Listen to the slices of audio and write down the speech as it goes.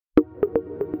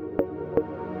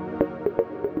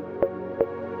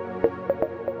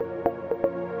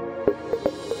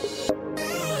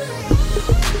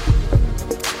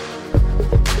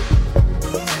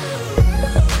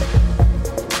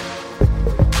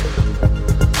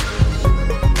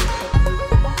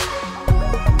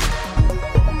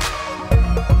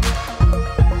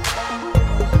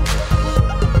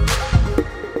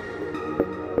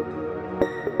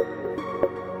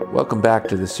Welcome back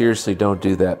to the Seriously Don't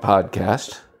Do That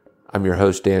podcast. I'm your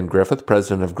host, Dan Griffith,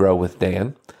 president of Grow with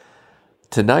Dan.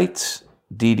 Tonight's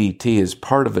DDT is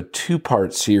part of a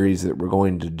two-part series that we're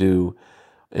going to do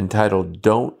entitled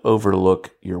Don't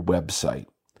Overlook Your Website.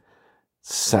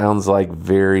 Sounds like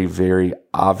very, very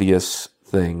obvious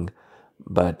thing,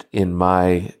 but in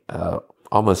my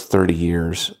almost 30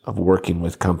 years of working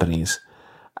with companies,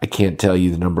 I can't tell you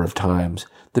the number of times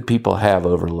that people have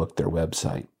overlooked their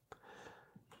website.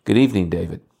 Good evening,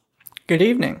 David. Good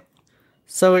evening.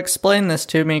 So explain this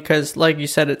to me, because like you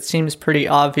said, it seems pretty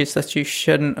obvious that you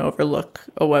shouldn't overlook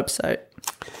a website.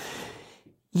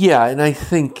 Yeah, and I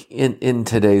think in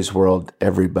today's world,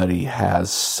 everybody has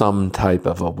some type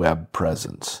of a web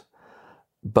presence.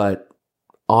 But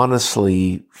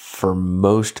honestly, for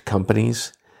most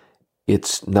companies,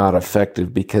 it's not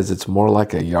effective because it's more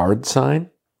like a yard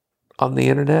sign on the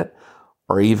internet,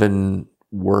 or even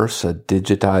worse, a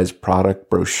digitized product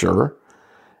brochure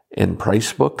and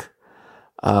price book.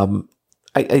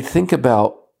 I think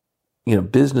about,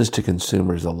 business to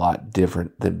consumer is a lot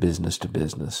different than business to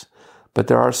business, but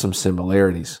there are some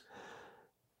similarities.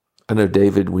 I know,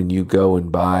 David, when you go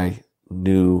and buy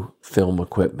new film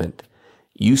equipment,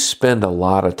 you spend a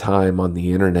lot of time on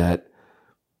the internet,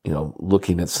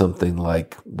 looking at something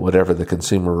like whatever the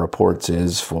Consumer Reports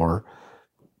is for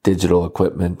digital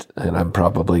equipment. And I'm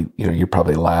probably, you're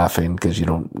probably laughing because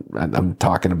I'm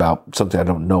talking about something I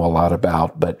don't know a lot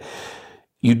about, but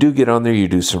you do get on there, you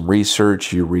do some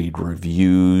research, you read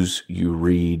reviews, you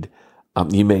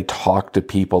may talk to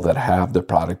people that have the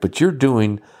product, but you're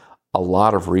doing a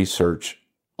lot of research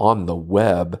on the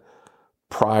web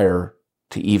prior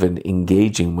to even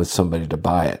engaging with somebody to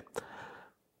buy it.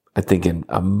 I think in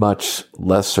a much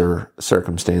lesser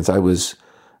circumstance,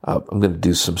 I'm going to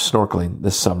do some snorkeling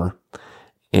this summer,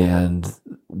 and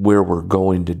where we're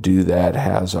going to do that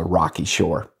has a rocky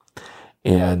shore.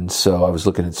 And so I was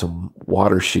looking at some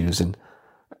water shoes, and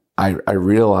I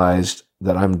realized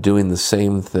that I'm doing the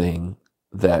same thing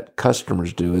that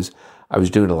customers do. Is I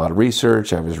was doing a lot of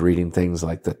research. I was reading things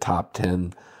like the top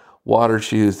 10 water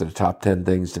shoes, the top 10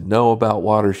 things to know about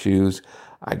water shoes.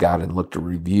 I got on and looked at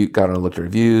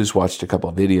reviews, watched a couple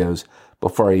of videos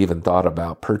before I even thought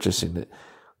about purchasing it.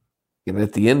 And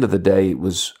at the end of the day,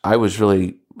 I was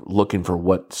really looking for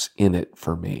what's in it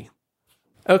for me.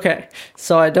 Okay,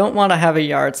 so I don't want to have a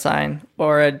yard sign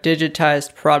or a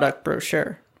digitized product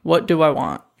brochure. What do I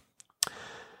want?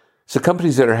 So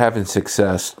companies that are having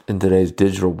success in today's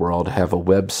digital world have a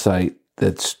website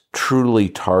that's truly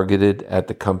targeted at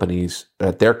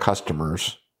their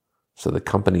customers. So the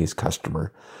company's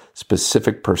customer,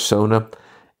 specific persona,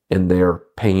 and their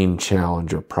pain,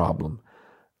 challenge, or problem.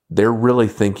 They're really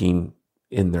thinking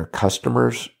in their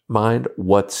customer's mind,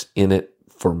 what's in it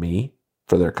for me,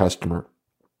 for their customer.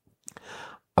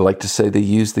 I like to say they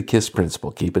use the KISS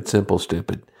principle. Keep it simple,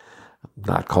 stupid. I'm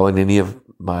not calling any of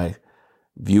my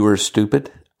viewers stupid,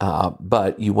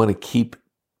 but you want to keep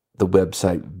the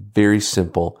website very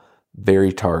simple,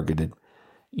 very targeted.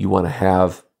 You want to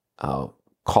have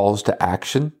calls to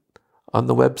action on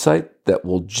the website that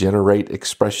will generate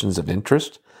expressions of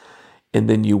interest. And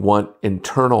then you want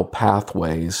internal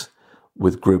pathways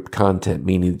with grouped content,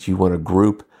 meaning that you want to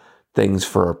group things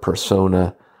for a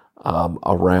persona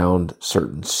around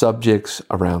certain subjects,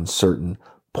 around certain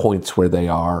points where they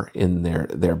are in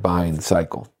their buying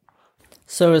cycle.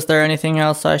 So is there anything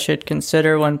else I should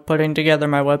consider when putting together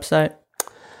my website?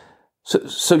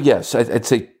 So yes, I'd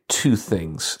say two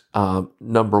things.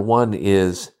 Number one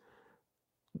is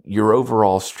your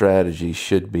overall strategy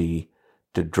should be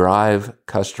to drive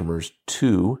customers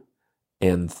to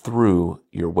and through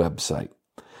your website,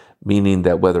 meaning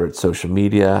that whether it's social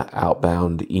media,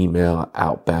 outbound email,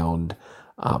 outbound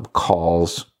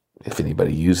calls, if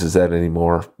anybody uses that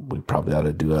anymore, we probably ought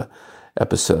to do a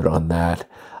episode on that.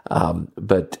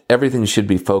 But everything should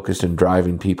be focused in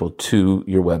driving people to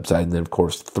your website and then, of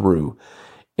course, through.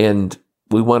 And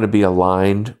we want to be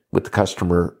aligned with the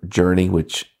customer journey,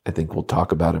 which I think we'll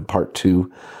talk about in part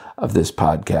 2 of this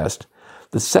podcast.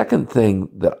 The second thing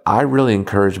that I really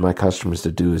encourage my customers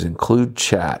to do is include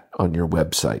chat on your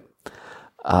website.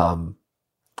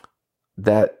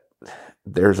 That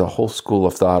there's a whole school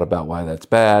of thought about why that's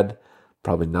bad,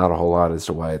 probably not a whole lot as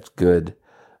to why it's good,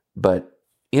 but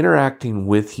interacting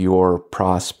with your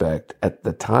prospect at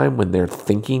the time when they're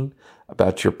thinking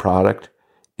about your product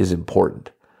is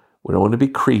important. We don't want to be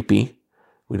creepy.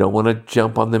 We don't want to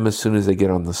jump on them as soon as they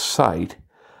get on the site.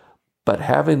 But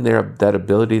having that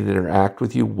ability to interact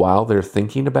with you while they're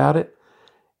thinking about it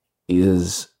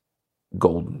is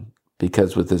golden.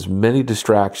 Because with as many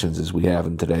distractions as we have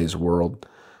in today's world,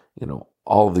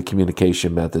 all of the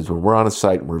communication methods. When we're on a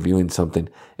site and we're viewing something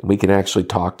and we can actually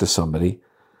talk to somebody,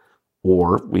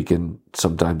 or we can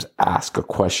sometimes ask a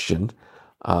question,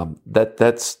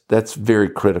 that's very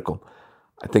critical.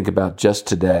 I think about just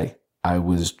today, I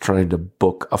was trying to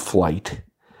book a flight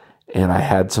and I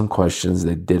had some questions.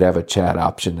 They did have a chat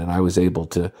option, and I was able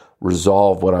to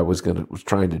resolve what I was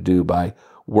trying to do by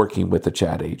working with the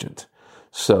chat agent.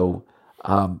 So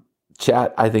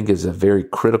chat, I think, is a very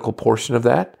critical portion of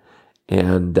that.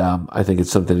 And I think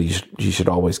it's something you should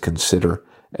always consider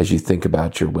as you think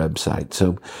about your website.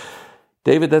 So,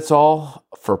 David, that's all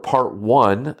for part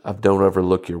 1 of Don't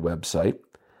Overlook Your Website.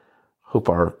 Hope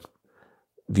our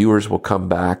viewers will come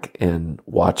back and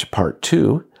watch part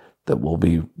 2 that we'll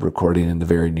be recording in the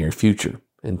very near future.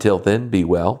 Until then, be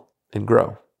well and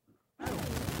grow.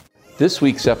 This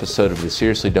week's episode of the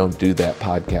Seriously Don't Do That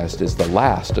podcast is the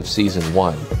last of season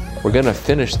 1. We're going to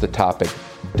finish the topic,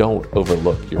 don't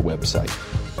overlook your website.